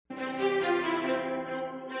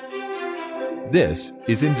This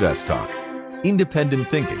is Invest Talk. Independent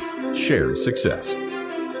thinking, shared success.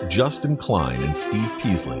 Justin Klein and Steve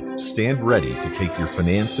Peasley stand ready to take your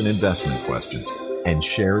finance and investment questions and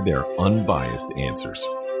share their unbiased answers.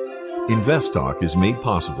 Invest Talk is made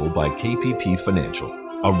possible by KPP Financial,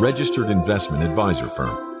 a registered investment advisor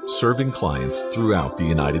firm serving clients throughout the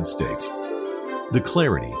United States. The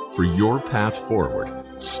clarity for your path forward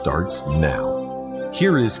starts now.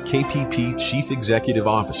 Here is KPP Chief Executive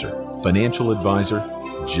Officer, Financial Advisor,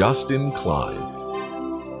 Justin Klein.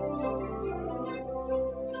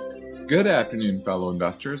 Good afternoon, fellow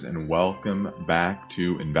investors, and welcome back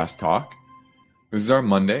to Invest Talk. This is our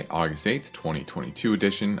Monday, August 8th, 2022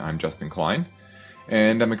 edition. I'm Justin Klein,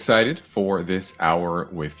 and I'm excited for this hour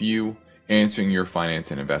with you, answering your finance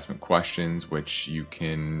and investment questions, which you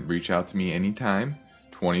can reach out to me anytime,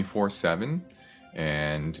 24/7,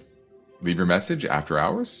 and leave your message after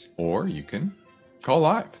hours, or you can call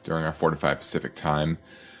live during our 4 to 5 Pacific time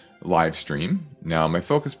live stream. Now, my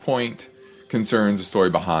focus point concerns the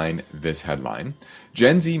story behind this headline.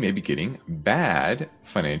 Gen Z may be getting bad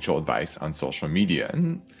financial advice on social media.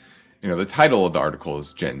 And, the title of the article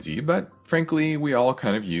is Gen Z, but frankly, we all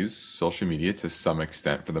kind of use social media to some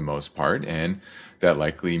extent for the most part. And that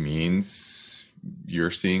likely means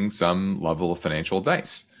you're seeing some level of financial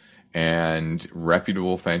advice. And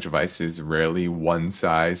reputable financial advice is rarely one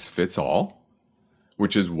size fits all,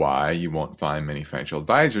 which is why you won't find many financial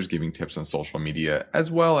advisors giving tips on social media, as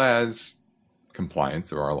well as compliance.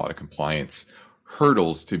 There are a lot of compliance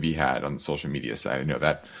hurdles to be had on the social media side. I know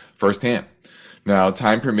that firsthand. Now,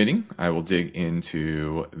 time permitting, I will dig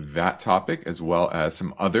into that topic as well as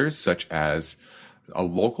some others, such as a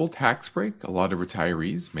local tax break a lot of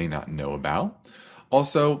retirees may not know about.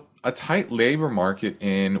 Also, a tight labor market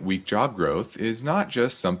and weak job growth is not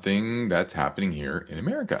just something that's happening here in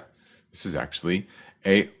America. This is actually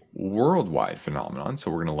a worldwide phenomenon.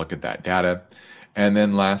 So we're going to look at that data. And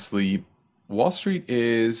then lastly, Wall Street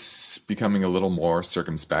is becoming a little more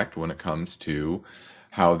circumspect when it comes to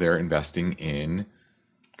how they're investing in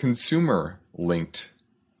consumer-linked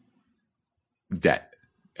debt.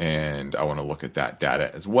 And I want to look at that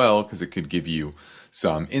data as well, because it could give you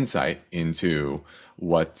some insight into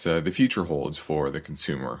what the future holds for the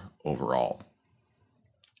consumer overall.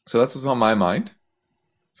 So that's what's on my mind.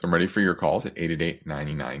 So I'm ready for your calls at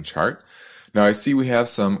 888-99-CHART. Now I see we have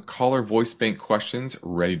some caller voice bank questions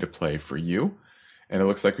ready to play for you. And it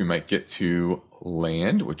looks like we might get to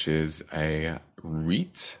Land, which is a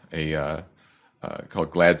REIT, called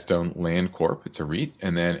Gladstone Land Corp. It's a REIT.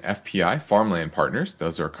 And then FPI, Farmland Partners.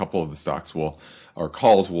 Those are a couple of the stocks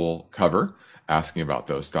calls we'll cover, asking about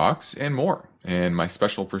those stocks and more. And my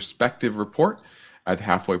special perspective report at the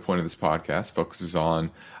halfway point of this podcast focuses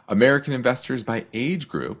on American investors by age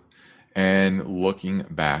group and looking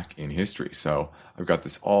back in history. So I've got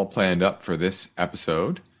this all planned up for this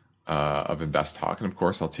episode of Invest Talk. And of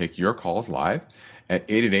course, I'll take your calls live at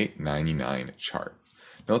 888-99-CHART.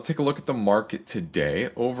 Now let's take a look at the market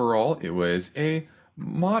today. Overall, it was a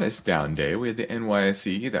modest down day. We had the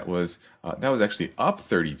NYSE that was actually up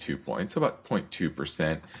 32 points, about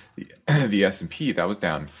 0.2%. The S&P, that was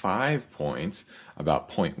down 5 points, about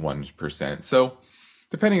 0.1%. So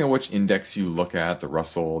depending on which index you look at, the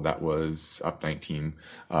Russell, that was up 19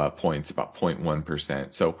 points, about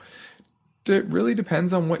 0.1%. So it really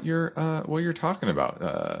depends on what you're talking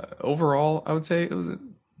about. Overall, I would say it was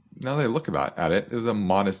now that I look at it, it was a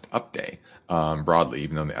modest up day broadly,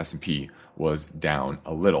 even though the S&P was down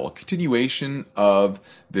a little. A continuation of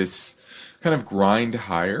this kind of grind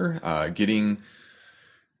higher, getting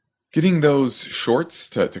those shorts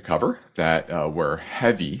to cover that were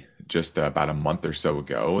heavy just about a month or so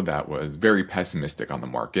ago. That was very pessimistic on the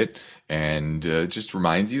market, and just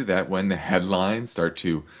reminds you that when the headlines start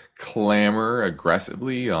to clamor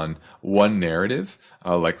aggressively on one narrative,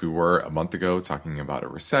 like we were a month ago talking about a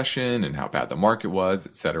recession and how bad the market was,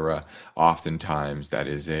 etc., oftentimes that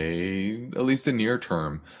is at least a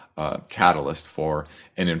near-term catalyst for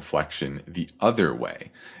an inflection the other way.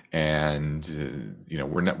 And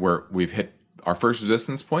we've hit our first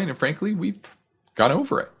resistance point, and frankly, we've gone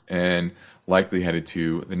over it and likely headed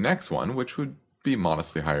to the next one, which would be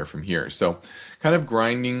modestly higher from here. So kind of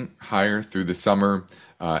grinding higher through the summer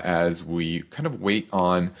as we kind of wait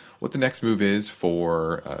on what the next move is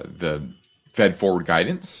for the Fed forward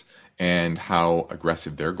guidance and how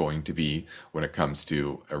aggressive they're going to be when it comes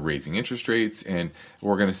to raising interest rates. And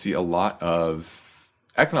we're going to see a lot of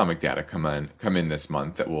economic data come in this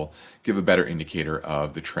month that will give a better indicator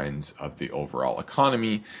of the trends of the overall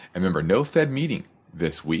economy. And remember, no Fed meeting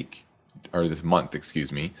this week. or this month,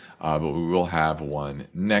 excuse me, but we will have one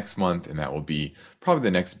next month, and that will be probably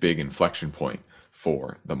the next big inflection point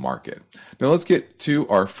for the market. Now let's get to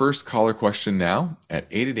our first caller question now at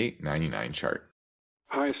 888-99-CHART.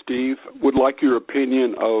 Hi, Steve. Would like your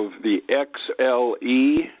opinion of the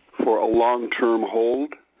XLE for a long-term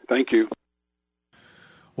hold. Thank you.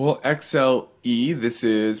 Well, XLE, this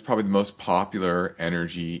is probably the most popular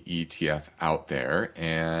energy ETF out there,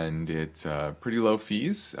 and it's pretty low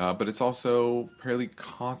fees, but it's also fairly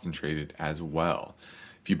concentrated as well.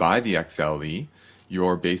 If you buy the XLE,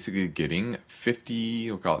 you're basically getting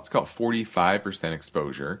 45%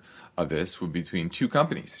 exposure of this would be between two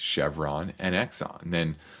companies, Chevron and Exxon. And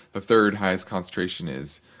then the third highest concentration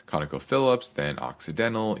is ConocoPhillips, then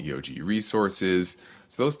Occidental, EOG Resources.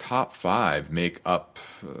 So those top five make up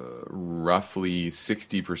roughly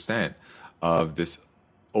 60% of this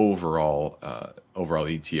overall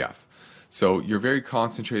ETF. So you're very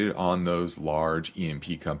concentrated on those large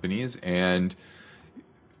E&P companies, and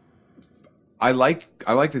I like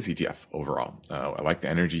this ETF overall. I like the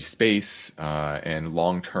energy space, and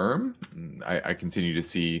long term, I continue to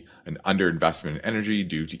see an underinvestment in energy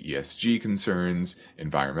due to ESG concerns,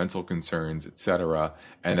 environmental concerns, etc.,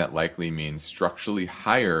 and that likely means structurally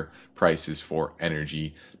higher prices for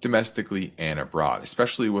energy domestically and abroad,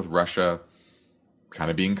 especially with Russia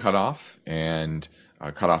kind of being cut off and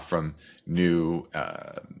cut off from new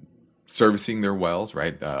servicing their wells.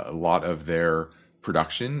 Right, a lot of their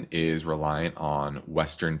production is reliant on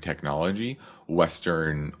Western technology,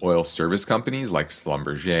 Western oil service companies like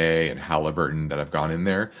Schlumberger and Halliburton that have gone in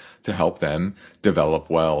there to help them develop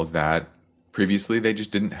wells that previously they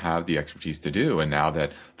just didn't have the expertise to do. And now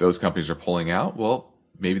that those companies are pulling out, well,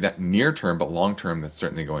 maybe that near term, but long term, that's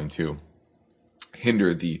certainly going to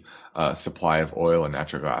hinder the supply of oil and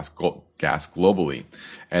natural gas globally.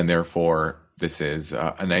 And therefore, this is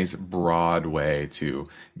a nice broad way to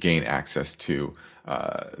gain access to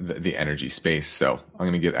the energy space. So I'm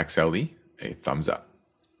going to give XLE a thumbs up.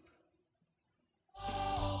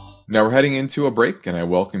 Now we're heading into a break, and I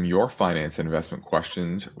welcome your finance and investment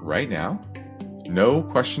questions right now. No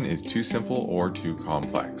question is too simple or too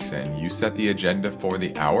complex, and you set the agenda for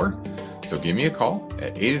the hour. So give me a call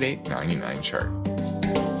at 888-99-CHART.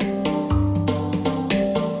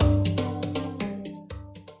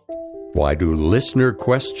 Why do listener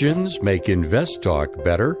questions make Invest Talk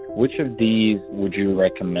better? Which of these would you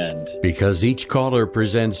recommend? Because each caller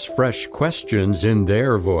presents fresh questions in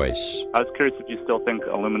their voice. I was curious if you still think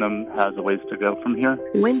aluminum has a ways to go from here.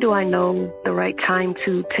 When do I know the right time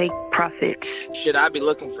to take profits? Should I be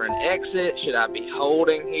looking for an exit? Should I be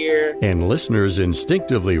holding here? And listeners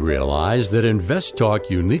instinctively realize that Invest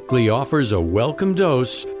Talk uniquely offers a welcome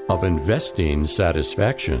dose of investing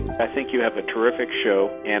satisfaction. I think you have a terrific show,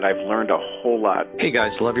 and I've learned a whole lot. Hey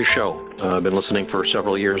guys, love your show. I've been listening for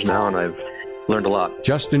several years now, and I've learned a lot.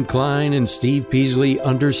 Justin Klein and Steve Peasley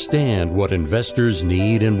understand what investors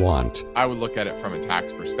need and want. I would look at it from a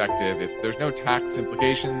tax perspective. If there's no tax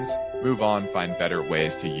implications, move on, find better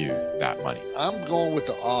ways to use that money. I'm going with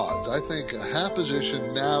the odds. I think a half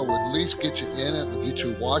position now would at least get you in it and get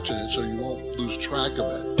you watching it so you won't lose track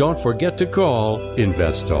of it. Don't forget to call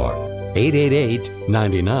Invest Talk,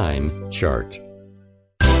 888-99-CHART.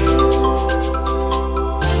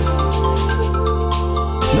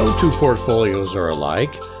 No two portfolios are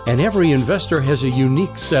alike, and every investor has a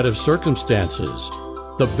unique set of circumstances.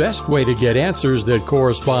 The best way to get answers that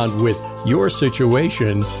correspond with your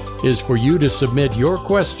situation is for you to submit your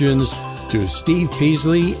questions to Steve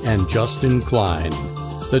Peasley and Justin Klein.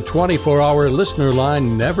 The 24-hour listener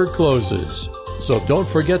line never closes, so don't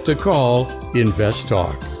forget to call Invest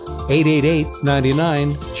Talk,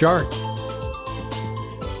 888-99-CHART.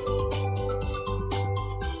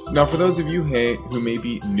 Now, for those of you who may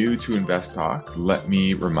be new to Invest Talk, let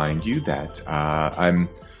me remind you that I'm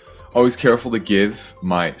always careful to give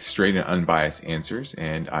my straight and unbiased answers,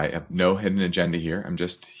 and I have no hidden agenda here. I'm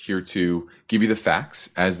just here to give you the facts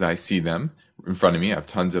as I see them in front of me. I have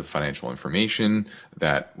tons of financial information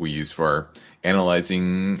that we use for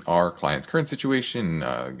analyzing our client's current situation,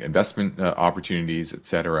 investment opportunities,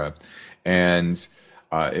 etc. And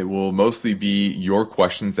it will mostly be your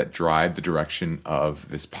questions that drive the direction of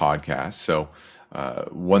this podcast. So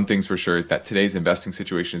one thing's for sure is that today's investing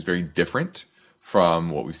situation is very different from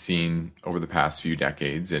what we've seen over the past few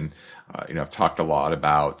decades. And, I've talked a lot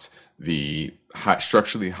about the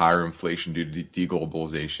structurally higher inflation due to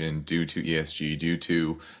deglobalization, due to ESG, due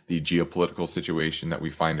to the geopolitical situation that we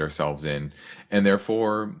find ourselves in. And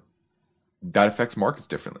therefore, that affects markets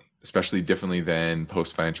differently, especially differently than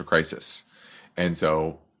post-financial crisis. And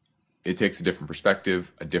so it takes a different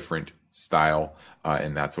perspective, a different style,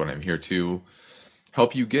 and that's what I'm here to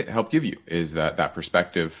help give you, is that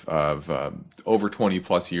perspective of over 20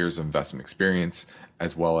 plus years of investment experience,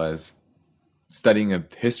 as well as studying a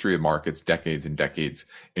history of markets decades and decades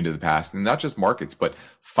into the past, and not just markets, but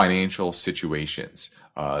financial situations,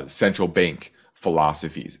 central bank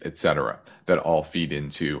philosophies, etc., that all feed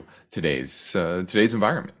into today's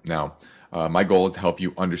environment. Now, my goal is to help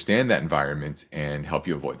you understand that environment and help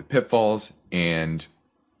you avoid the pitfalls and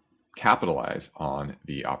capitalize on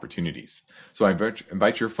the opportunities. So I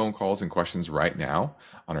invite your phone calls and questions right now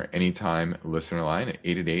on our anytime listener line at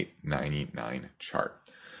 888-99-CHART.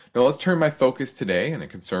 Now let's turn my focus today, and it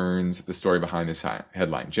concerns the story behind this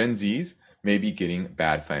headline. Gen Zs may be getting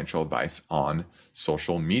bad financial advice on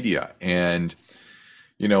social media. And,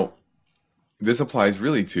 this applies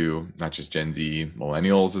really to not just Gen Z,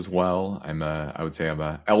 millennials as well. I would say I'm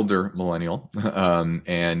an elder millennial.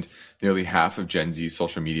 And nearly half of Gen Z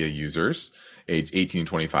social media users aged 18 to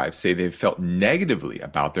 25 say they've felt negatively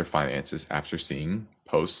about their finances after seeing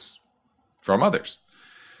posts from others.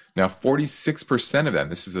 Now, 46% of them,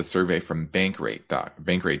 this is a survey from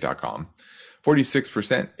Bankrate.com,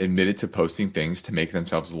 46% admitted to posting things to make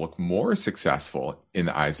themselves look more successful in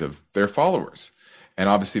the eyes of their followers. And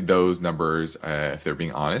obviously those numbers, if they're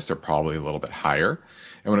being honest, are probably a little bit higher.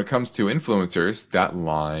 And when it comes to influencers, that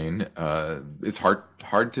line is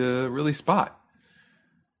hard to really spot.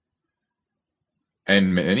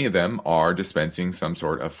 And many of them are dispensing some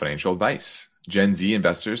sort of financial advice. Gen Z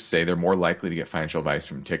investors say they're more likely to get financial advice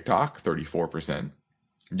from TikTok, 34%,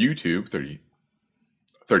 YouTube,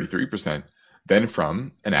 33%, than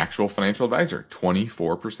from an actual financial advisor,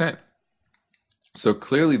 24%. So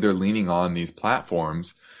clearly they're leaning on these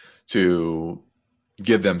platforms to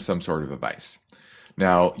give them some sort of advice.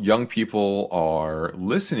 Now, young people are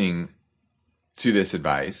listening to this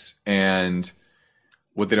advice, and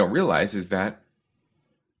what they don't realize is that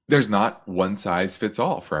there's not one size fits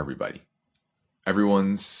all for everybody.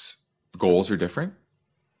 Everyone's goals are different.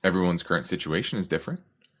 Everyone's current situation is different.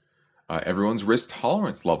 Everyone's risk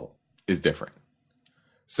tolerance level is different.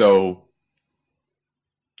 So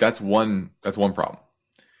that's one problem.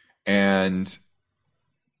 And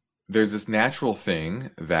there's this natural thing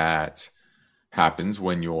that happens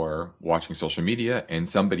when you're watching social media and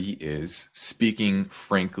somebody is speaking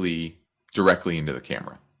frankly, directly into the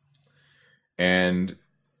camera. And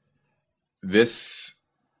this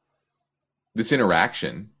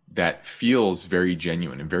interaction that feels very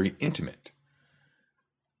genuine and very intimate,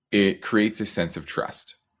 it creates a sense of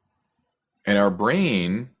trust. And our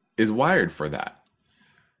brain is wired for that.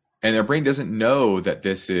 And our brain doesn't know that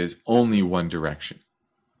this is only one direction.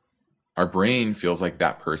 Our brain feels like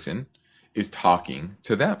that person is talking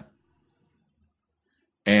to them.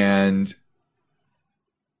 And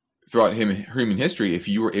throughout human history, if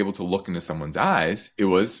you were able to look into someone's eyes, it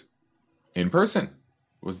was in person.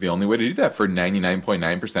 It was the only way to do that for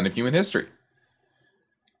 99.9% of human history.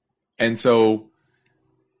 And so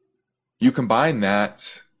you combine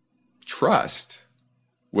that trust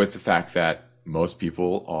with the fact that most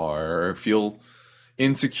people feel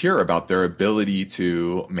insecure about their ability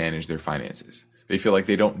to manage their finances. They feel like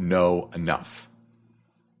they don't know enough,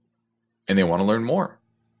 and they want to learn more.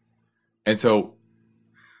 And so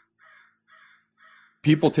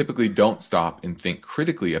people typically don't stop and think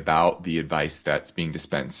critically about the advice that's being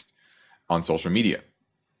dispensed on social media.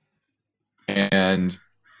 And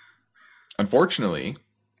unfortunately,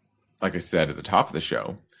 like I said at the top of the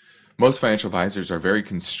show, most financial advisors are very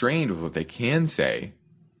constrained with what they can say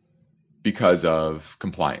because of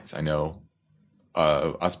compliance. I know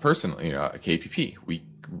us personally, at KPP,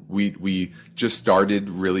 we just started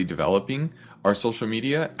really developing our social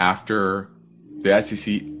media after the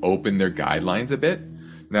SEC opened their guidelines a bit.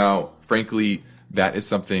 Now, frankly, that is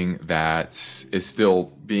something that is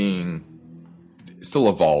still evolving.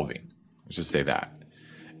 Let's just say that.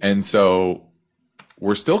 And so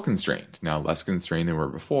we're still constrained now, less constrained than we were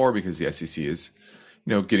before, because the SEC is,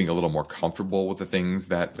 getting a little more comfortable with the things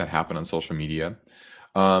that happen on social media.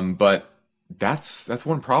 But that's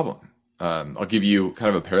one problem. I'll give you kind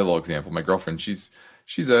of a parallel example. My girlfriend, she's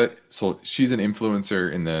an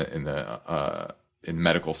influencer in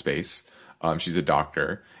medical space. She's a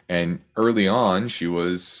doctor, and early on she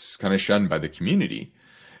was kind of shunned by the community,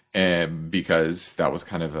 and because that was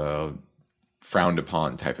kind of a frowned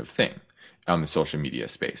upon type of thing on the social media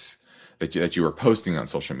space, that you were posting on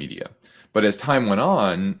social media. But as time went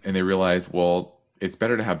on, and they realized, well, it's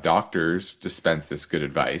better to have doctors dispense this good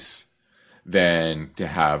advice than to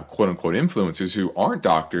have quote unquote influencers who aren't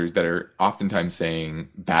doctors that are oftentimes saying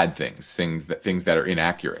bad things that are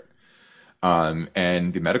inaccurate.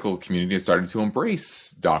 And the medical community has started to embrace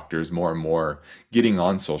doctors more and more getting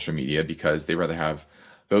on social media because they rather have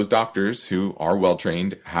those doctors who are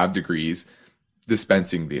well-trained, have degrees,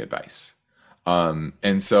 dispensing the advice.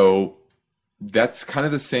 And so that's kind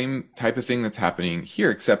of the same type of thing that's happening here,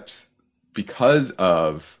 except because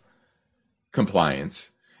of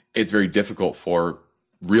compliance, it's very difficult for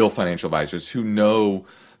real financial advisors who know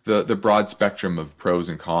the broad spectrum of pros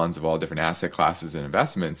and cons of all different asset classes and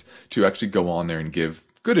investments to actually go on there and give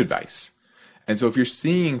good advice. And so if you're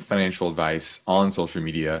seeing financial advice on social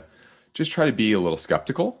media, just try to be a little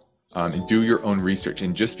skeptical and do your own research.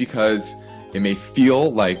 And just because it may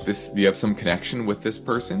feel like you have some connection with this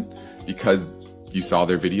person because you saw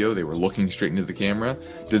their video, they were looking straight into the camera,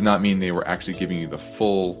 does not mean they were actually giving you the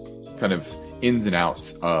full kind of ins and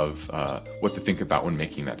outs of what to think about when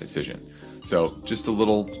making that decision. So just a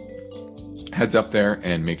little heads up there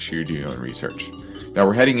and make sure you do your own research. Now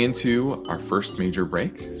we're heading into our first major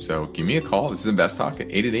break. So give me a call. This is Invest Talk at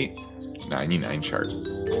 888-99-CHART.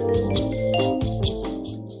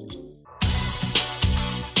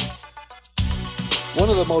 One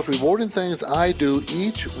of the most rewarding things I do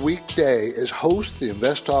each weekday is host the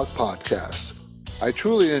Invest Talk podcast. I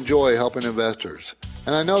truly enjoy helping investors,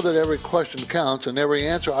 and I know that every question counts and every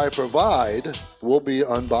answer I provide will be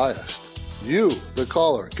unbiased. You, the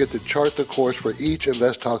caller, get to chart the course for each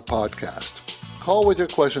Invest Talk podcast. Call with your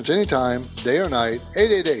questions anytime, day or night,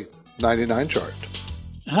 888-99-CHART.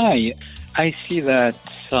 Hi, I see that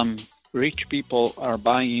some rich people are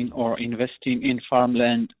buying or investing in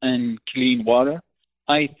farmland and clean water.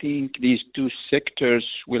 I think these two sectors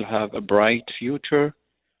will have a bright future.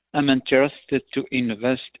 I'm interested to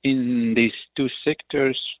invest in these two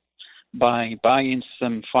sectors by buying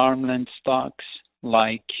some farmland stocks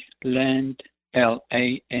like LAND,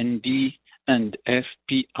 LAND, and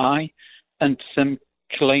FPI, and some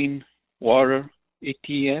clean water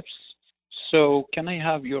ETFs. So can I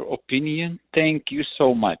have your opinion? Thank you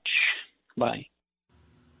so much. Bye.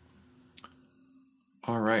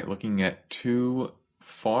 All right, looking at two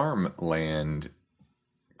farmland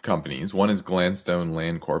companies. One is Gladstone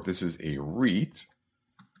Land Corp. This is a REIT,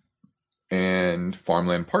 and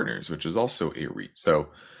Farmland Partners, which is also a REIT. So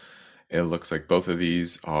it looks like both of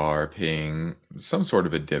these are paying some sort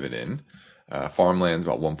of a dividend. Farmland's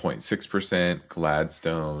about 1.6%,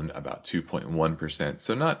 Gladstone about 2.1%.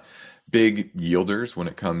 So not big yielders when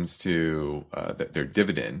it comes to their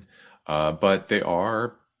dividend, but they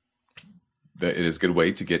are. It is a good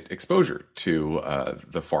way to get exposure to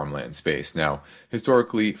the farmland space. Now,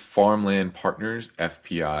 historically, Farmland Partners,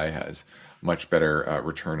 FPI, has much better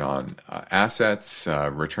return on assets,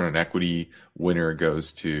 return on equity. Winner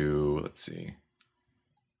goes to,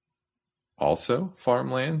 also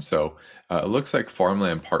farmland. So it looks like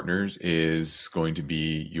Farmland Partners is going to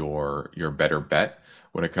be your better bet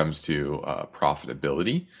when it comes to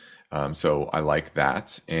profitability. So I like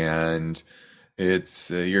that. And it's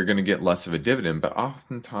you're going to get less of a dividend, but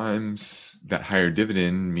oftentimes that higher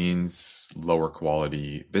dividend means lower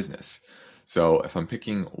quality business. So if I'm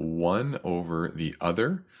picking one over the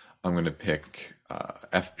other, I'm going to pick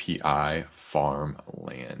FPI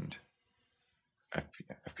Farmland.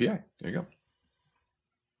 FPI, there you go.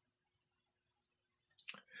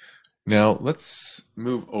 Now let's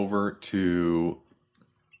move over to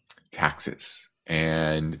taxes.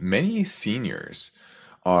 And many seniors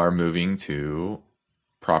are moving to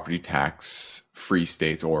property tax free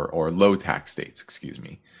states or low tax states,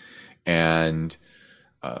 And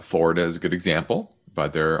Florida is a good example,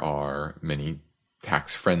 but there are many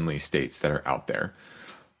tax friendly states that are out there.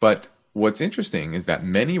 But what's interesting is that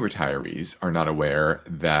many retirees are not aware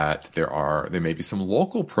that there may be some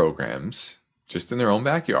local programs just in their own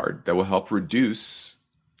backyard that will help reduce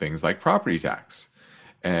things like property tax.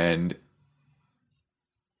 And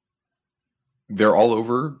they're all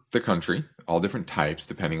over the country, all different types,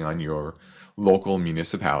 depending on your local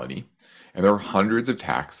municipality. And there are hundreds of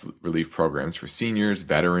tax relief programs for seniors,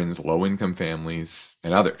 veterans, low-income families,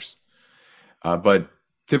 and others. But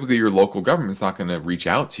typically your local government's not going to reach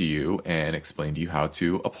out to you and explain to you how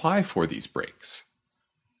to apply for these breaks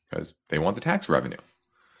because they want the tax revenue.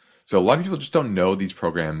 So a lot of people just don't know these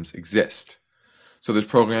programs exist. So there's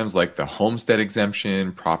programs like the homestead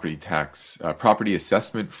exemption, property tax, property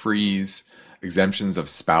assessment freeze, exemptions of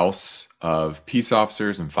spouse of peace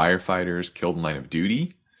officers and firefighters killed in line of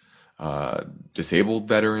duty, disabled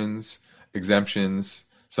veterans exemptions,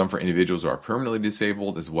 some for individuals who are permanently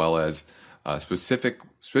disabled, as well as specific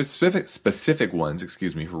ones,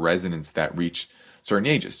 for residents that reach certain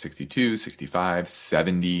ages, 62, 65,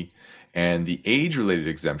 70, and the age-related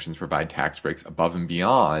exemptions provide tax breaks above and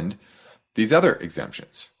beyond these other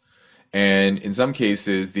exemptions. And in some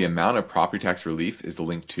cases, the amount of property tax relief is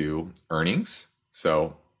linked to earnings.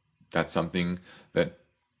 So that's something that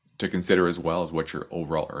to consider as well as what your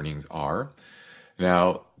overall earnings are.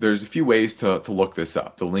 Now, there's a few ways to look this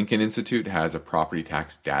up. The Lincoln Institute has a property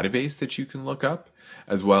tax database that you can look up,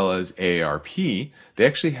 as well as AARP. They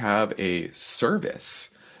actually have a service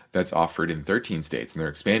that's offered in 13 states, and they're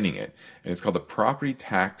expanding it. And it's called the Property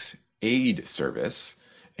Tax Aid Service,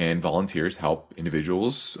 and volunteers help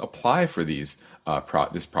individuals apply for this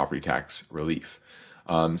property tax relief.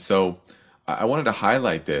 So I wanted to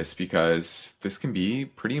highlight this because this can be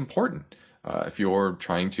pretty important if you're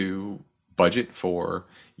trying to budget for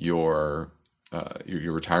your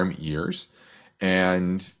retirement years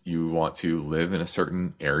and you want to live in a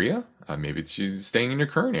certain area. Maybe it's you staying in your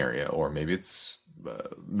current area, or maybe it's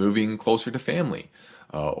moving closer to family,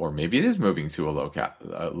 or maybe it is moving to a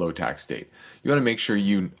low tax state. You want to make sure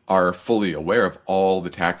you are fully aware of all the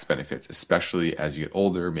tax benefits, especially as you get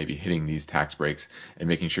older, maybe hitting these tax breaks and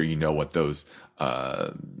making sure you know what those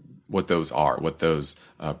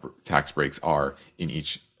tax breaks are in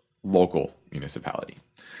each local municipality.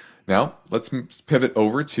 Now, let's pivot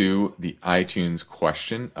over to the iTunes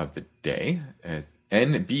question of the day.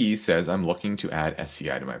 NB says, I'm looking to add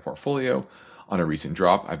SCI to my portfolio on a recent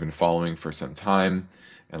drop I've been following for some time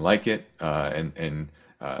and like it, and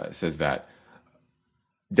says that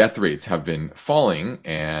death rates have been falling,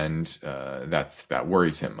 and that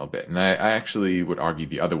worries him a bit. And I actually would argue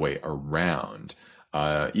the other way around.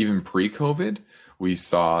 Even pre-COVID, we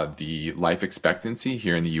saw the life expectancy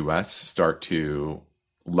here in the U.S. start to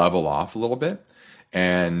level off a little bit,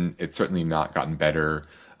 and it's certainly not gotten better.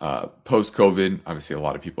 Post-COVID, obviously a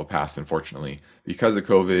lot of people passed, unfortunately, because of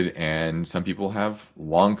COVID, and some people have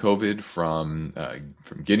long COVID from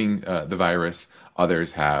getting the virus.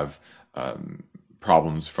 Others have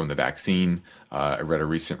problems from the vaccine. I read a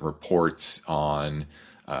recent report on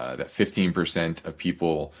that 15% of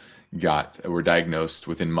people were diagnosed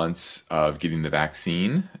within months of getting the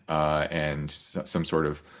vaccine and some sort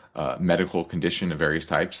of medical condition of various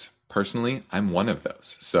types. Personally, I'm one of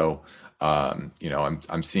those. So, I'm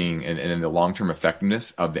seeing, and the long-term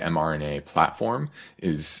effectiveness of the mRNA platform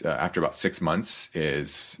is after about 6 months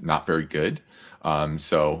is not very good.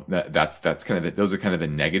 So that's kind of those are kind of the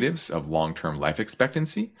negatives of long-term life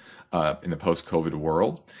expectancy in the post-COVID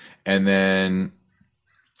world. And then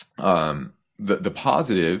the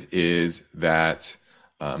positive is that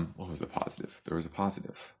what was the positive? There was a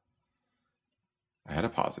positive. I had a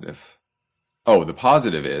positive. Oh, the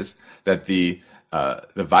positive is that the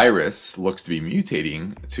virus looks to be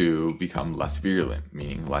mutating to become less virulent,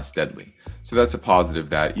 meaning less deadly. So that's a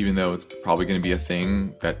positive, that even though it's probably going to be a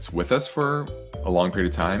thing that's with us for a long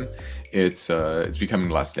period of time, it's becoming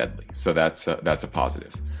less deadly. So that's a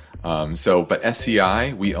positive. But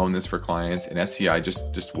SCI, we own this for clients, and SCI,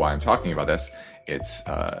 just why I'm talking about this, it's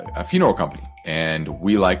a funeral company, and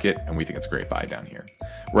we like it, and we think it's a great buy down here.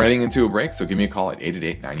 We're heading into a break, so give me a call at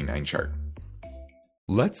 888-99-CHART.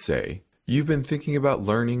 Let's say you've been thinking about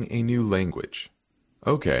learning a new language.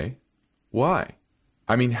 Okay, why?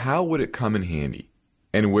 I mean, how would it come in handy?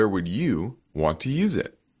 And where would you want to use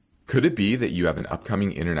it? Could it be that you have an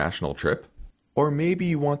upcoming international trip? Or maybe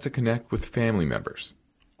you want to connect with family members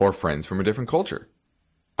or friends from a different culture?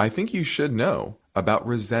 I think you should know about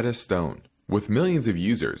Rosetta Stone. With millions of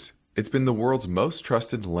users, it's been the world's most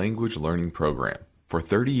trusted language learning program for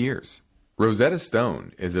 30 years. Rosetta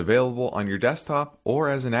Stone is available on your desktop or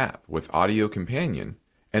as an app with Audio Companion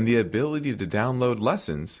and the ability to download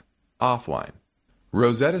lessons offline.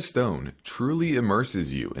 Rosetta Stone truly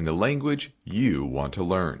immerses you in the language you want to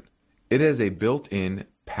learn. It has a built-in,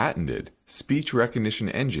 patented speech recognition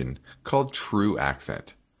engine called True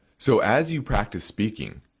Accent. So as you practice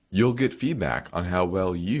speaking, you'll get feedback on how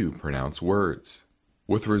well you pronounce words.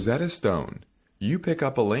 With Rosetta Stone, you pick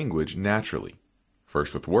up a language naturally,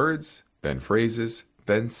 first with words, then phrases,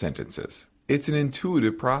 then sentences. It's an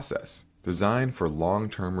intuitive process designed for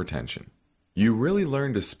long-term retention. You really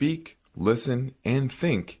learn to speak, listen, and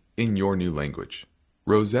think in your new language.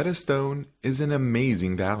 Rosetta Stone is an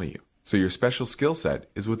amazing value, so your special skill set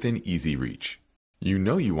is within easy reach. You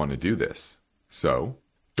know you want to do this, so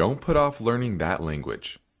don't put off learning that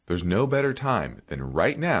language. There's no better time than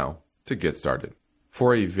right now to get started.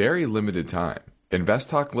 For a very limited time,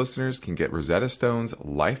 InvestTalk listeners can get Rosetta Stone's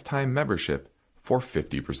lifetime membership for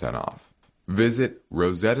 50% off. Visit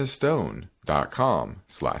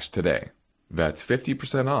rosettastone.com/today. That's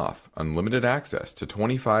 50% off unlimited access to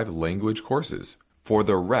 25 language courses for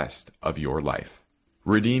the rest of your life.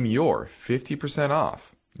 Redeem your 50%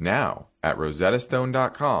 off now at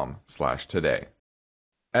rosettastone.com/today.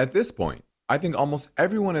 At this point, I think almost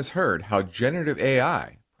everyone has heard how generative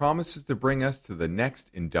AI promises to bring us to the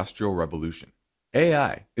next industrial revolution.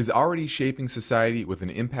 AI is already shaping society with an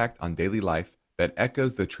impact on daily life that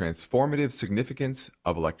echoes the transformative significance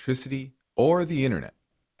of electricity or the internet.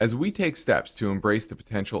 As we take steps to embrace the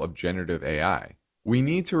potential of generative AI, we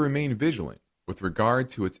need to remain vigilant with regard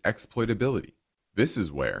to its exploitability. This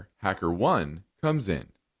is where HackerOne comes in.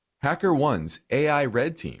 HackerOne's AI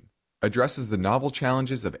Red Team addresses the novel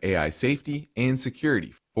challenges of AI safety and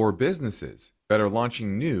security for businesses that are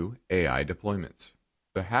launching new AI deployments.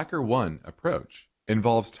 The HackerOne approach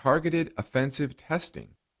involves targeted offensive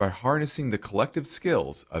testing by harnessing the collective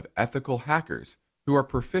skills of ethical hackers who are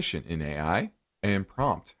proficient in AI and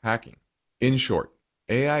prompt hacking. In short,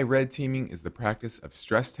 AI red teaming is the practice of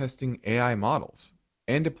stress testing AI models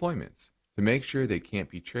and deployments to make sure they can't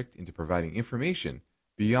be tricked into providing information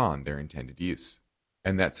beyond their intended use,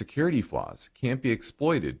 and that security flaws can't be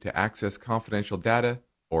exploited to access confidential data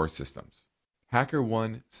or systems.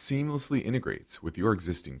 HackerOne seamlessly integrates with your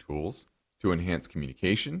existing tools to enhance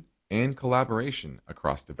communication and collaboration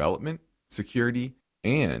across development, security,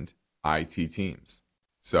 and IT teams.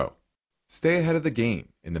 So, stay ahead of the game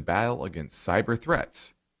in the battle against cyber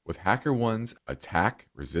threats with HackerOne's attack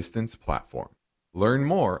resistance platform. Learn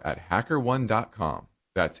more at hackerone.com.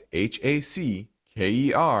 That's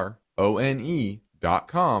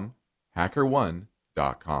HackerOne.com,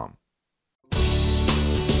 hackerone.com.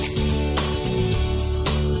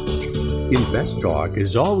 InvestTalk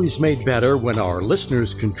is always made better when our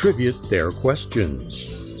listeners contribute their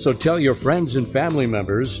questions. So tell your friends and family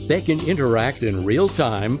members they can interact in real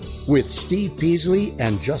time with Steve Peasley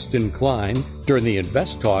and Justin Klein during the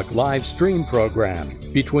InvestTalk live stream program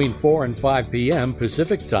between 4 and 5 p.m.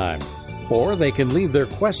 Pacific Time. Or they can leave their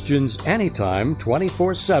questions anytime,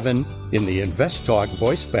 24/7 in the InvestTalk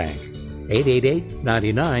voice bank.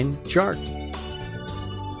 888-99-CHART.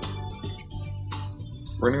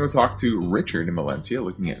 We're going to go talk to Richard in Valencia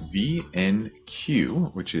looking at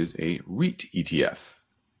VNQ, which is a REIT ETF.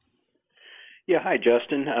 Yeah, hi,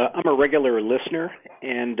 Justin. I'm a regular listener,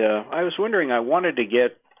 and I was wondering, I wanted to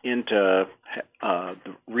get into the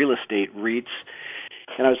real estate REITs,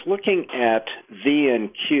 and I was looking at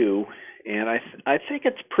VNQ, and I think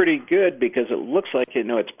it's pretty good because it looks like,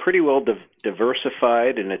 it's pretty well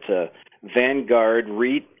diversified, and it's a Vanguard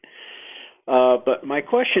REIT. But my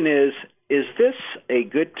question is this a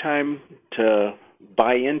good time to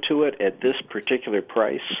buy into it at this particular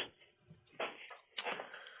price?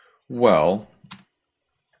 Well,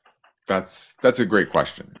 that's a great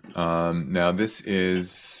question. Now, this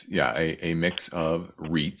is a mix of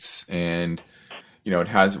REITs, and it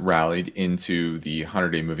has rallied into the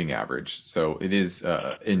 100-day moving average, so it is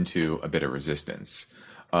into a bit of resistance.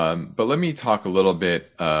 But let me talk a little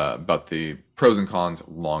bit about the pros and cons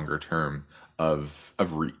longer term of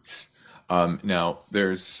REITs. Now,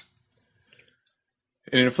 there's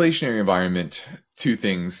in an inflationary environment, two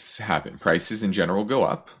things happen. Prices in general go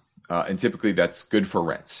up, and typically that's good for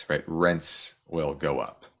rents, right? Rents will go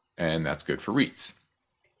up, and that's good for REITs.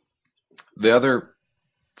 The other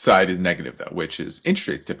side is negative, though, which is interest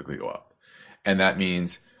rates typically go up, and that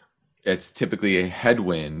means it's typically a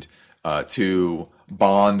headwind to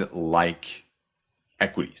bond-like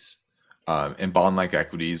equities. And bond-like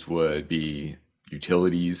equities would be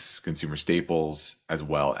utilities, consumer staples, as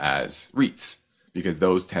well as REITs, because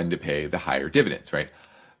those tend to pay the higher dividends, right?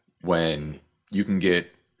 When you can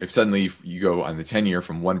get, if suddenly you go on the 10-year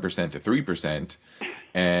from 1% to 3%,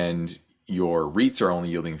 and your REITs are only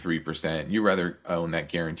yielding 3%, you rather own that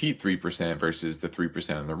guaranteed 3% versus the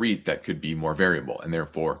 3% on the REIT that could be more variable, and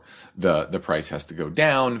therefore the price has to go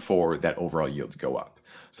down for that overall yield to go up.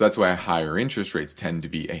 So that's why higher interest rates tend to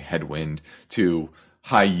be a headwind to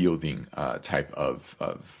high yielding type of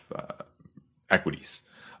equities,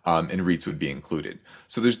 and REITs would be included.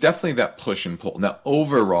 So there's definitely that push and pull. Now,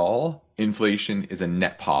 overall, inflation is a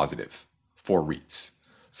net positive for REITs.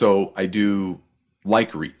 So I do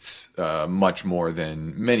like REITs much more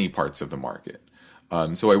than many parts of the market.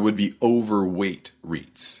 So I would be overweight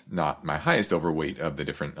REITs, not my highest overweight of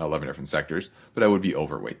the 11 different sectors, but I would be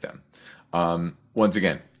overweight them. Once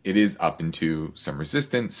again, it is up into some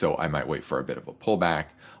resistance, so I might wait for a bit of a pullback,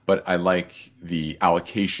 but I like the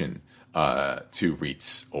allocation to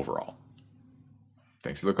REITs overall.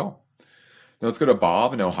 Thanks for the call. Now let's go to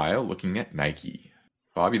Bob in Ohio looking at Nike.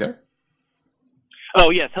 Bob, you there? Oh,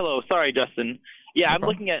 yes. Hello. Sorry, Justin. Yeah, I'm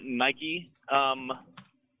looking at Nike. I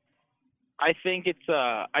think it's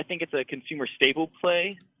a consumer staple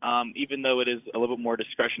play, even though it is a little bit more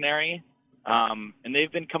discretionary. And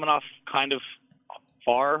they've been coming off kind of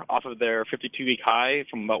far off of their 52-week high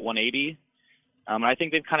from about 180. I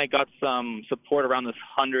think they've kind of got some support around this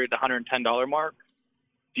 $100 to $110 mark.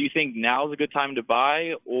 Do you think now is a good time to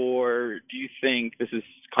buy, or do you think this is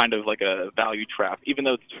kind of like a value trap, even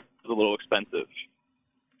though it's a little expensive?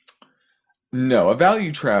 No, a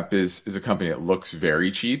value trap is a company that looks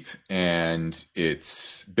very cheap and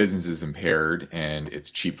its business is impaired and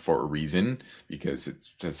it's cheap for a reason because it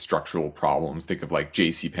has structural problems. Think of like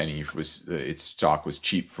JCPenney, its stock was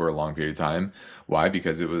cheap for a long period of time. Why?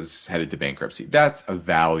 Because it was headed to bankruptcy. That's a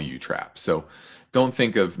value trap. So don't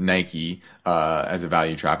think of Nike as a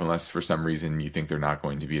value trap unless for some reason you think they're not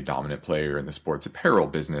going to be a dominant player in the sports apparel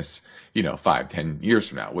business, 5-10 years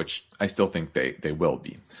from now, which I still think they will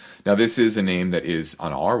be. Now, this is a name that is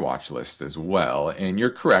on our watch list as well. And you're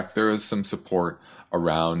correct. There is some support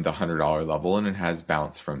around the $100 level, and it has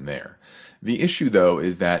bounced from there. The issue, though,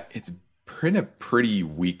 is that it's in a pretty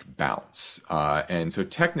weak bounce. And so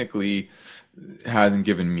technically hasn't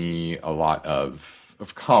given me a lot of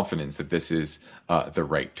confidence that this is the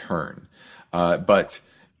right turn. But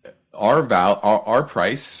our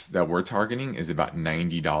price that we're targeting is about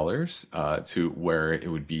 $90 to where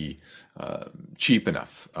it would be cheap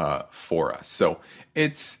enough for us. So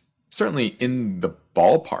it's certainly in the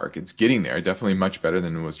ballpark. It's getting there. Definitely much better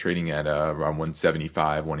than it was trading at around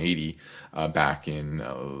 175, 180 back in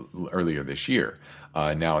earlier this year.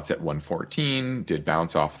 Now it's at 114, did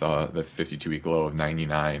bounce off the 52-week low of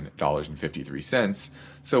 $99.53.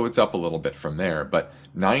 So it's up a little bit from there, but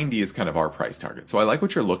 90 is kind of our price target. So I like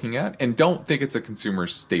what you're looking at, and don't think it's a consumer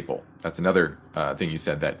staple. That's another thing you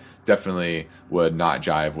said that definitely would not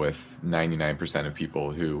jive with 99% of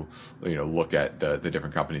people who look at the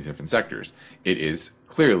different companies, different sectors. It is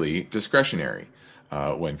clearly discretionary.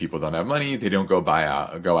 When people don't have money, they don't go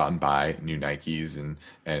out and buy new Nikes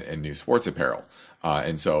and new sports apparel.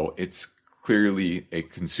 And so it's clearly a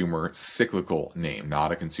consumer cyclical name,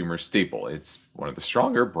 not a consumer staple. It's one of the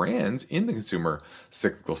stronger brands in the consumer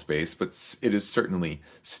cyclical space, but it is certainly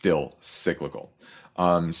still cyclical.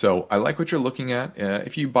 So I like what you're looking at.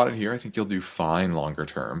 If you bought it here, I think you'll do fine longer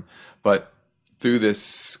term. But through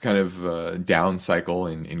this kind of down cycle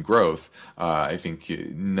in growth, I think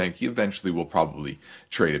Nike eventually will probably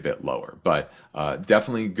trade a bit lower. But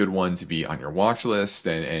definitely a good one to be on your watch list.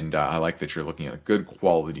 And I like that you're looking at a good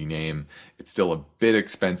quality name. It's still a bit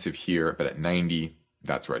expensive here, but at 90,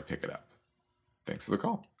 that's where I'd pick it up. Thanks for the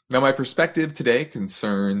call. Now, my perspective today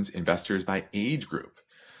concerns investors by age group.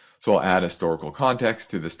 So I'll add historical context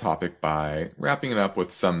to this topic by wrapping it up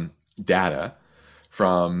with some data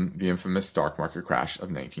from the infamous stock market crash of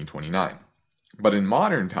 1929. But in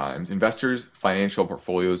modern times, investors' financial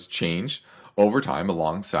portfolios change over time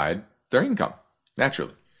alongside their income,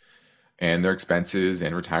 naturally, and their expenses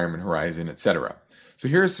and retirement horizon, etc. So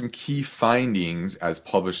here are some key findings as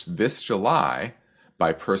published this July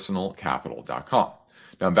by personalcapital.com.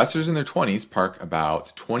 Now, investors in their 20s park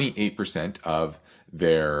about 28% of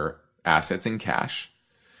their assets in cash,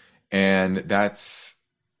 and that's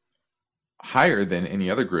higher than any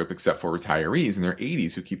other group except for retirees in their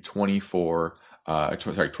 80s who keep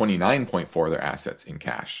 29.4% of their assets in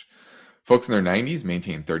cash. Folks in their 90s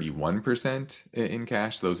maintain 31% in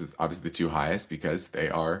cash. Those are obviously the two highest because they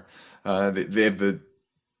have the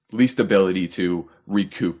least ability to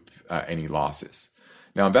recoup any losses.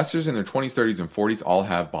 Now, investors in their 20s, 30s, and 40s all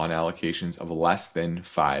have bond allocations of less than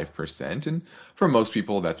 5%, and for most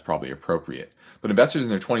people, that's probably appropriate. But investors in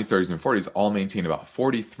their 20s, 30s, and 40s all maintain about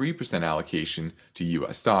 43% allocation to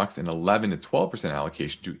U.S. stocks and 11 to 12%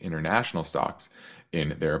 allocation to international stocks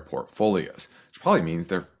in their portfolios, which probably means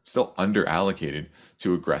they're still under-allocated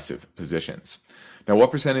to aggressive positions. Now,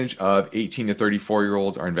 what percentage of 18 to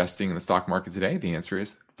 34-year-olds are investing in the stock market today? The answer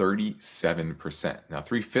is 37%. Now,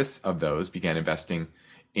 3/5 of those began investing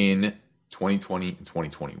in 2020 and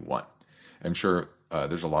 2021. I'm sure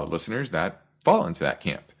there's a lot of listeners that fall into that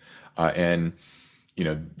camp.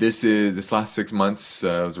 This last 6 months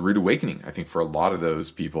was a rude awakening, I think, for a lot of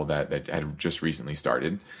those people that had just recently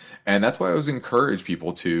started. And that's why I always encourage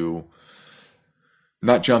people to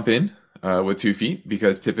not jump in with 2 feet,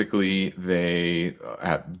 because typically they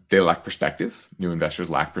lack perspective. New investors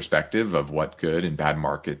lack perspective of what good and bad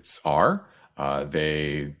markets are.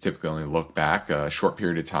 They typically only look back a short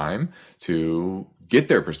period of time to get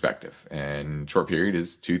their perspective. And short period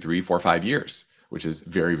is 2, 3, 4, 5 years, which is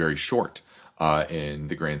very, very short in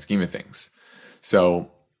the grand scheme of things.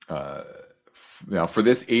 So now for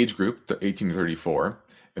this age group, the 18 to 34,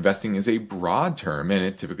 investing is a broad term, and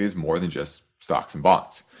it typically is more than just stocks and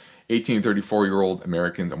bonds. 18 to 34-year-old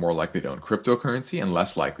Americans are more likely to own cryptocurrency and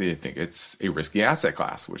less likely to think it's a risky asset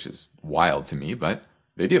class, which is wild to me, but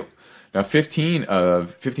they do. Now, 15%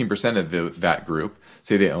 of that group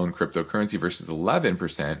say they own cryptocurrency versus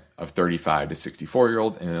 11% of 35 to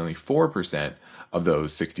 64-year-olds, and only 4% of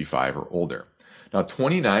those 65 or older. Now,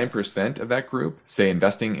 29% of that group say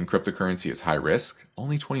investing in cryptocurrency is high risk.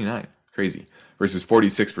 Only 29, crazy, versus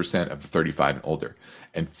 46% of the 35 and older,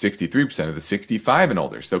 and 63% of the 65 and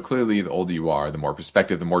older. So clearly, the older you are, the more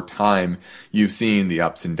perspective, the more time you've seen the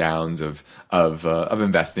ups and downs of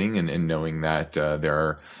investing, and knowing that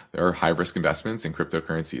there are high risk investments, and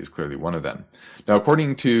cryptocurrency is clearly one of them. Now,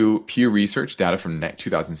 according to Pew Research data from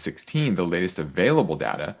 2016, the latest available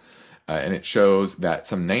data, and it shows that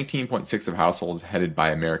some 19.6% of households headed by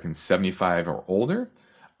Americans 75 or older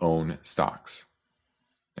own stocks.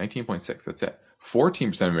 19.6%, that's it.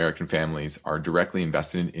 14% of American families are directly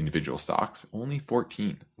invested in individual stocks. Only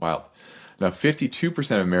 14%. Wild. Now,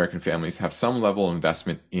 52% of American families have some level of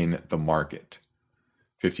investment in the market.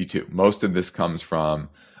 52%. Most of this comes from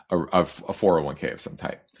a 401k of some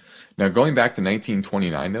type. Now, going back to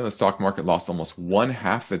 1929, though, the stock market lost almost one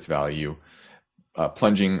half its value,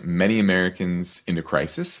 plunging many Americans into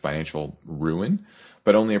crisis, financial ruin.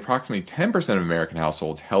 But only approximately 10% of American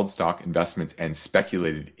households held stock investments and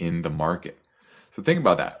speculated in the market. So think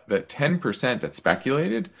about that 10% that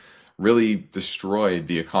speculated really destroyed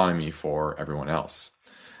the economy for everyone else.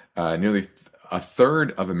 Nearly a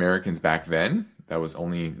third of Americans back then, that was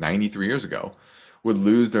only 93 years ago, would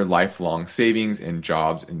lose their lifelong savings and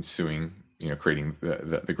jobs ensuing, creating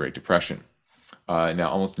the Great Depression. Now,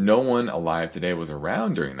 almost no one alive today was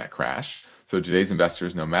around during that crash. So today's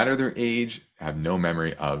investors, no matter their age, have no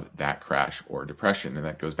memory of that crash or depression. And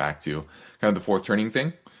that goes back to kind of the fourth turning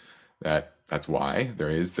thing. That's why there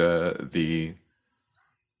is the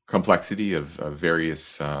complexity of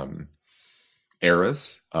various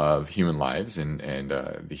eras of human lives and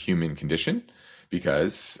the human condition,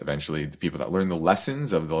 because eventually the people that learn the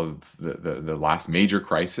lessons of the last major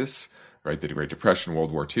crisis, right, the Great Depression,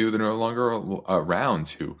 World War II, they're no longer around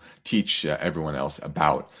to teach everyone else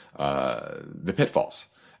about the pitfalls.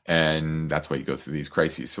 And that's why you go through these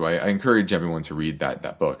crises. So I encourage everyone to read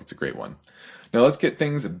that book. It's a great one. Now let's get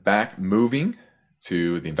things back moving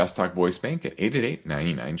to the Invest Talk voice bank at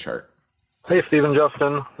 888-99-CHART. Hey, Stephen,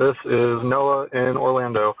 Justin. This is Noah in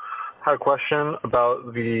Orlando. I had a question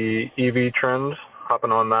about the EV trend,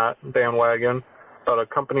 hopping on that bandwagon. About a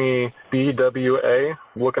company, BWA.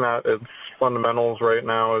 Looking at its fundamentals right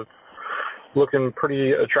now, it's looking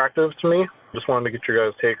pretty attractive to me. Just wanted to get your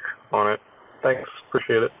guys' take on it. Thanks.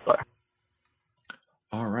 Appreciate it. Bye.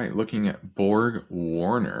 All right. Looking at Borg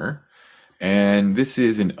Warner. And this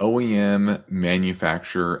is an OEM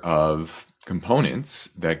manufacturer of components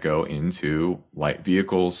that go into light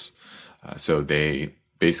vehicles. So they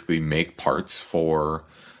basically make parts for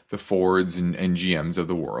the Fords and GMs of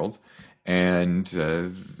the world. And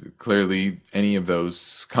clearly, any of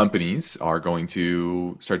those companies are going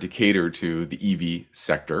to start to cater to the EV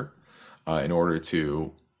sector in order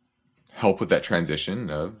to help with that transition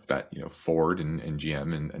of that, Ford and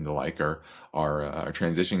GM and the like are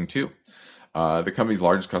transitioning to. The company's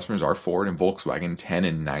largest customers are Ford and Volkswagen, 10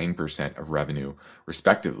 and 9% of revenue,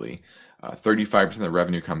 respectively. 35% of the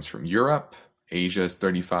revenue comes from Europe. Asia is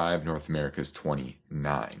 35%, North America is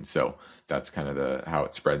 29%. So that's kind of how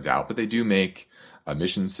it spreads out. But they do make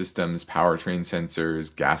emission systems, powertrain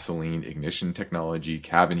sensors, gasoline ignition technology,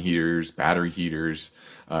 cabin heaters, battery heaters,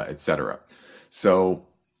 etc. So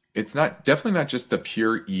it's definitely not just a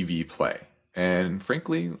pure EV play. And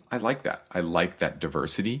frankly, I like that. I like that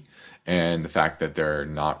diversity and the fact that they're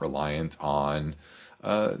not reliant on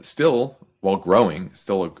still, while growing,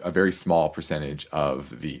 still a very small percentage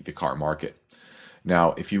of the car market.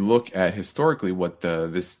 Now, if you look at historically what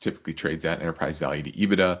this typically trades at, enterprise value to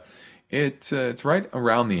EBITDA, it's right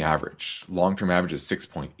around the average. Long-term average is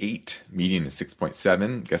 6.8, median is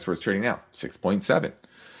 6.7. Guess where it's trading now? 6.7.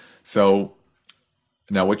 So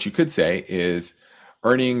now what you could say is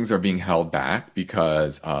earnings are being held back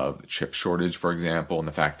because of the chip shortage, for example, and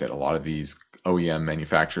the fact that a lot of these OEM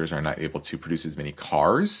manufacturers are not able to produce as many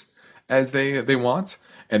cars as they want,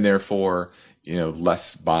 and therefore,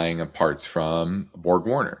 less buying of parts from Borg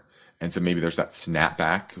Warner. And so maybe there's that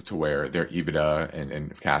snapback to where their EBITDA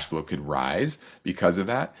and cash flow could rise because of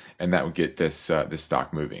that, and that would get this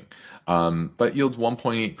stock moving. But yields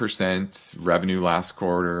 1.8%, revenue last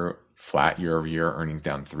quarter flat year over year, earnings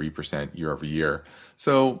down 3% year over year.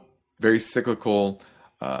 So very cyclical,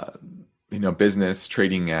 business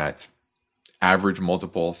trading at average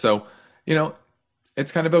multiple. So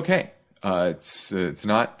it's kind of okay. It's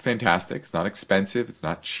not fantastic. It's not expensive. It's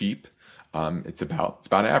not cheap. It's about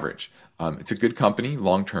average. It's a good company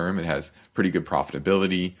long term. It has pretty good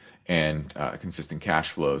profitability, and consistent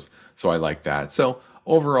cash flows. So I like that. So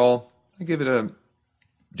overall, I give it a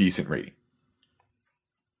decent rating.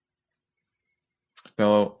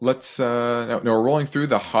 Now now we're rolling through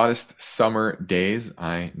the hottest summer days.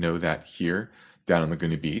 I know that here down in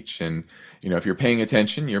Laguna Beach. And, if you're paying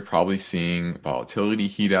attention, you're probably seeing volatility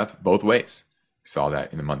heat up both ways. We saw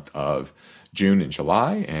that in the month of June and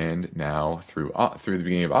July, and now through the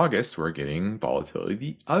beginning of August, we're getting volatility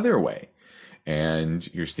the other way.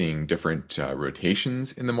 And you're seeing different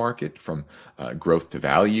rotations in the market from growth to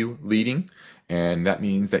value leading. And that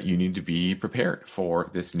means that you need to be prepared for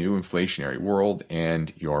this new inflationary world,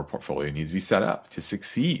 and your portfolio needs to be set up to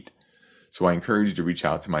succeed. So I encourage you to reach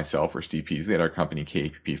out to myself or Steve Peasley at our company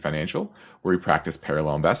KPP Financial, where we practice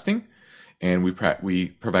parallel investing, and we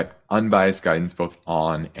provide unbiased guidance both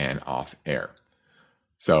on and off air.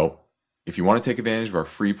 So if you want to take advantage of our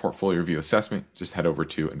free portfolio review assessment, just head over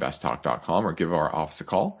to investtalk.com or give our office a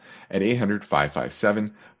call at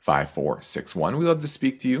 800-557-5461. We love to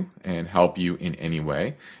speak to you and help you in any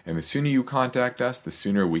way. And the sooner you contact us, the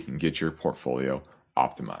sooner we can get your portfolio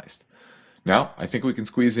optimized. Now, I think we can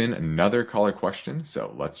squeeze in another caller question,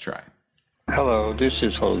 so let's try. Hello, this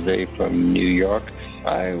is Jose from New York.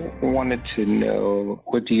 I wanted to know,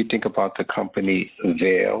 what do you think about the company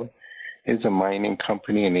Vale? It's a mining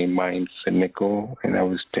company, and they mine for nickel, and I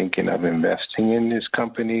was thinking of investing in this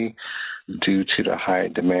company due to the high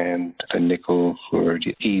demand for nickel for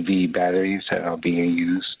the EV batteries that are being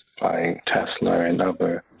used by Tesla and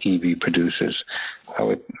other EV producers. I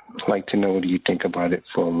would like to know, what do you think about it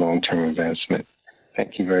for a long-term investment?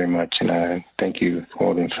 Thank you very much, and I thank you for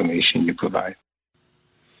all the information you provide.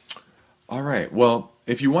 All right. Well,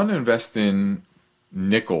 if you want to invest in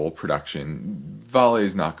nickel production, Vale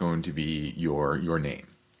is not going to be your name.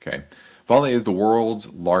 Okay, Vale is the world's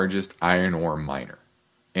largest iron ore miner,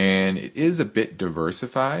 and it is a bit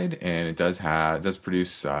diversified, and it does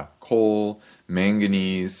produce coal,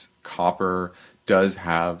 manganese, copper, does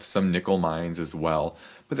have some nickel mines as well,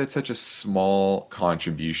 but that's such a small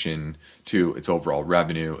contribution to its overall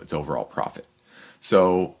revenue, its overall profit.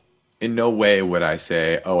 So in no way would I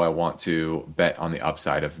say, I want to bet on the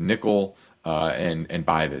upside of nickel and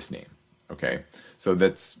buy this name. Okay, so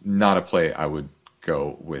that's not a play I would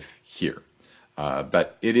go with here.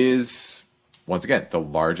 But it is, once again, the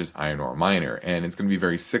largest iron ore miner, and it's going to be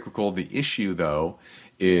very cyclical. The issue, though,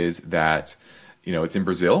 is that it's in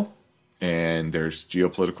Brazil, and there's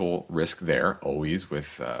geopolitical risk there always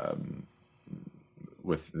with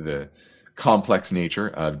the complex nature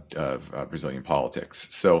of Brazilian politics.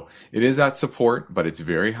 So it is at support, but it's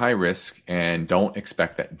very high risk, and don't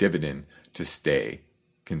expect that dividend to stay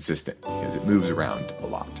consistent because it moves around a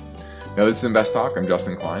lot. Now, this is Invest Talk. I'm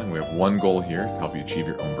Justin Klein. We have one goal here, to help you achieve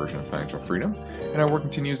your own version of financial freedom, and our work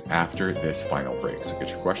continues after this final break. So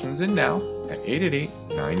get your questions in now at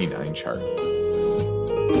 888-99-CHART.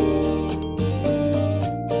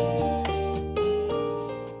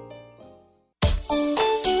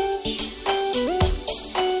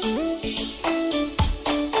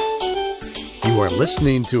 You are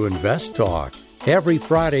listening to Invest Talk. Every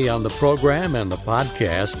Friday on the program and the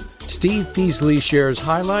podcast, Steve Peasley shares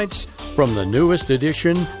highlights from the newest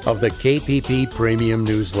edition of the KPP Premium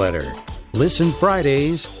Newsletter. Listen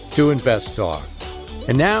Fridays to Invest Talk.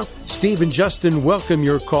 And now, Steve and Justin welcome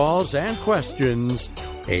your calls and questions.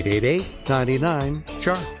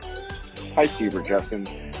 888-99-CHART. Hi, Steve or Justin.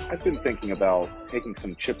 I've been thinking about taking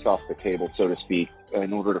some chips off the table, so to speak,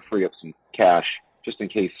 in order to free up some cash, just in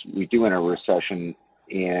case we do enter a recession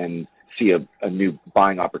and see a new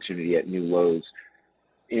buying opportunity at new lows.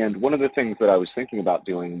 And one of the things that I was thinking about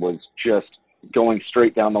doing was just going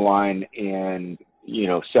straight down the line and,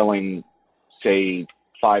 selling, say,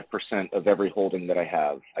 5% of every holding that I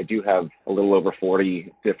have. I do have a little over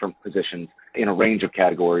 40 different positions in a range of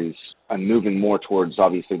categories. I'm moving more towards,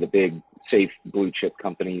 obviously, the big, safe blue chip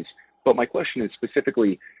companies. But my question is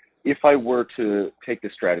specifically, if I were to take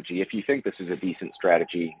this strategy, if you think this is a decent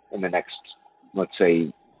strategy in the next, let's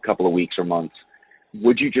say, couple of weeks or months,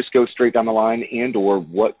 would you just go straight down the line, and or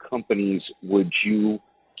what companies would you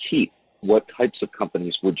keep? What types of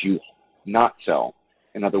companies would you not sell?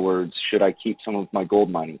 In other words, should I keep some of my gold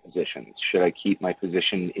mining positions? Should I keep my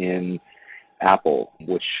position in Apple,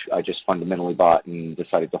 which I just fundamentally bought and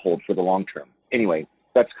decided to hold for the long term? Anyway,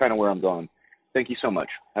 that's kind of where I'm going. Thank you so much.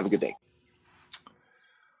 Have a good day.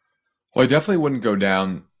 Well, I definitely wouldn't go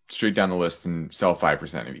straight down the list and sell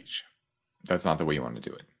 5% of each. That's not the way you want to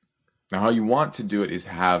do it. Now, how you want to do it is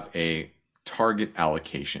have a target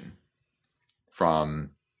allocation from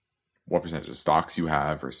what percentage of stocks you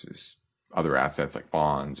have versus other assets like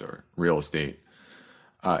bonds or real estate.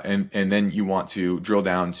 And then you want to drill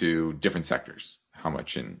down to different sectors, how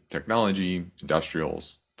much in technology,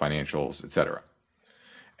 industrials, financials, etc.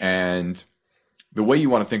 And the way you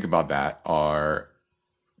want to think about that are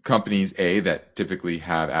companies, A, that typically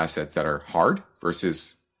have assets that are hard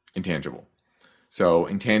versus intangible. So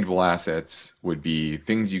intangible assets would be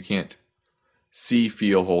things you can't see,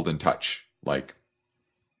 feel, hold, and touch, like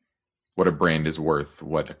what a brand is worth,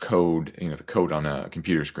 what a code, the code on a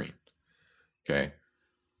computer screen. Okay.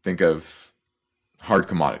 Think of hard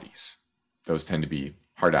commodities. Those tend to be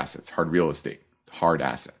hard assets, hard real estate, hard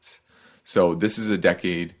assets. So this is a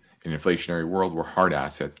decade in an inflationary world where hard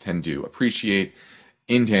assets tend to appreciate,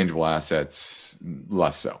 intangible assets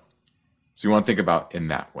less so. So you want to think about in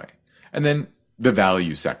that way. And then the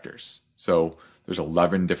value sectors. So there's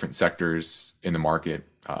 11 different sectors in the market,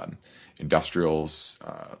 industrials,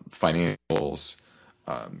 financials,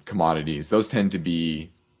 commodities. Those tend to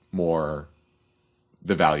be more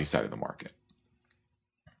the value side of the market.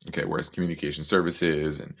 Okay, whereas communication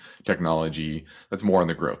services and technology, that's more on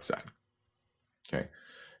the growth side. Okay.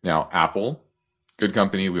 Now, Apple, good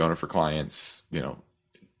company, we own it for clients,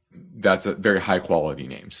 that's a very high quality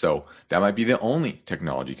name. So that might be the only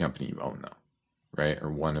technology company you own though, right? Or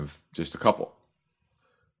one of just a couple.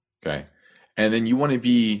 Okay. And then you want to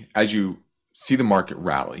be, as you see the market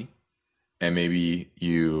rally, and maybe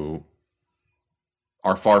you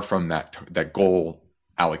are far from that goal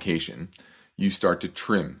allocation, you start to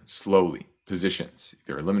trim slowly positions,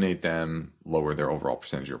 either eliminate them, lower their overall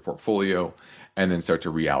percentage of your portfolio, and then start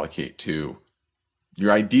to reallocate to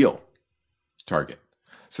your ideal target.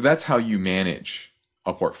 So that's how you manage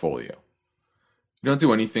a portfolio. You don't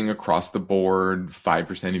do anything across the board,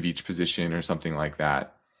 5% of each position or something like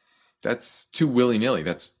that. That's too willy-nilly.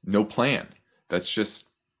 That's no plan. That's just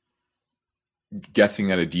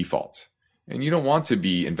guessing at a default. And you don't want to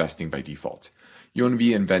be investing by default. You want to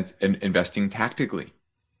be investing tactically.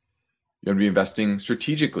 You want to be investing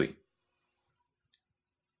strategically.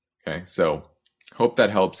 Okay, so hope that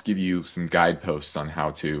helps give you some guideposts on how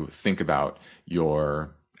to think about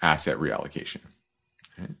your asset reallocation.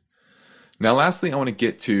 Okay. Now, lastly, I want to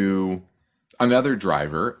get to another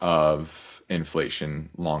driver of inflation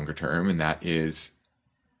longer term, and that is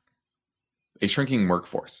a shrinking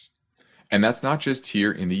workforce. And that's not just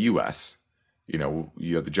here in the US. You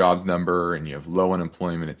have the jobs number and you have low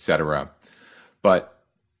unemployment, et cetera. But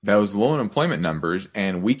those low unemployment numbers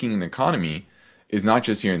and weakening economy is not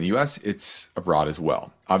just here in the US, it's abroad as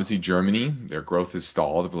well. Obviously, Germany, their growth has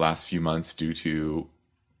stalled over the last few months due to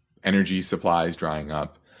energy supplies drying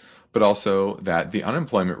up, but also that the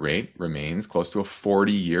unemployment rate remains close to a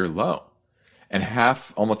 40-year low. And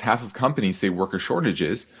almost half of companies say worker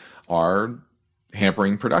shortages are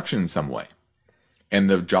hampering production in some way. And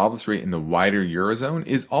the jobless rate in the wider Eurozone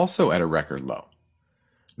is also at a record low.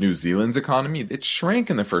 New Zealand's economy, it shrank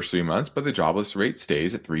in the first 3 months, but the jobless rate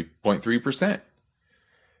stays at 3.3%.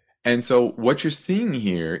 And so what you're seeing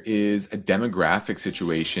here is a demographic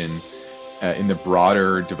situation in the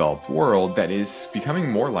broader developed world that is becoming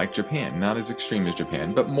more like Japan, not as extreme as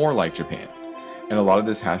Japan, but more like Japan. And a lot of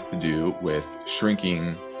this has to do with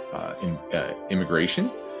shrinking immigration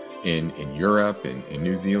in Europe, in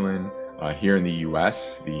New Zealand. Here in the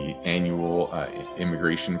U.S., the annual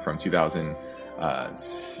immigration from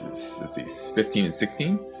 2015 and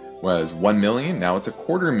 16 was 1 million. Now it's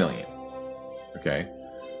 250,000. Okay,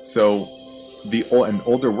 so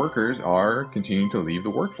older workers are continuing to leave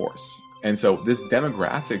the workforce, and so this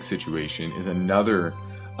demographic situation is another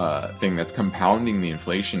thing that's compounding the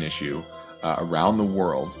inflation issue around the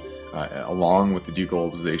world. Along with the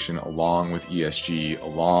deglobalization, along with ESG,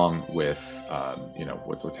 along with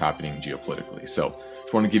what's happening geopolitically. So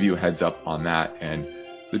just want to give you a heads up on that and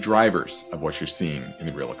the drivers of what you're seeing in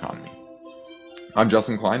the real economy. I'm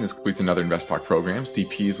Justin Klein. This completes another Invest Talk program. Steve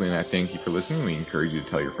Peasley and I thank you for listening. We encourage you to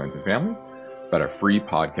tell your friends and family about our free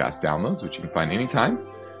podcast downloads, which you can find anytime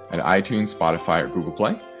at iTunes, Spotify, or Google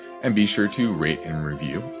Play. And be sure to rate and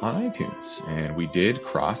review on iTunes. And we did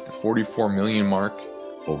cross the 44 million mark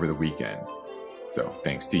over the weekend. So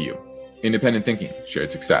thanks to you. Independent thinking,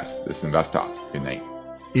 shared success. This is Invest Talk. Good night.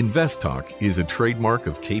 Invest Talk is a trademark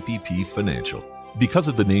of KPP Financial. Because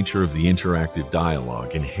of the nature of the interactive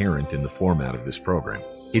dialogue inherent in the format of this program,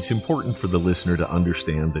 it's important for the listener to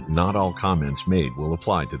understand that not all comments made will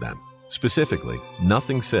apply to them. Specifically,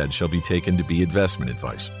 nothing said shall be taken to be investment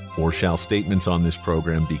advice, or shall statements on this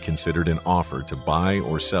program be considered an offer to buy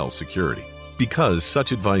or sell security. Because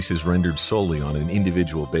such advice is rendered solely on an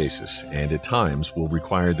individual basis and at times will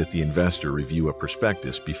require that the investor review a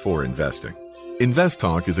prospectus before investing. Invest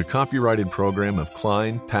Talk is a copyrighted program of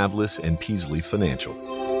Klein, Pavlis, and Peasley Financial.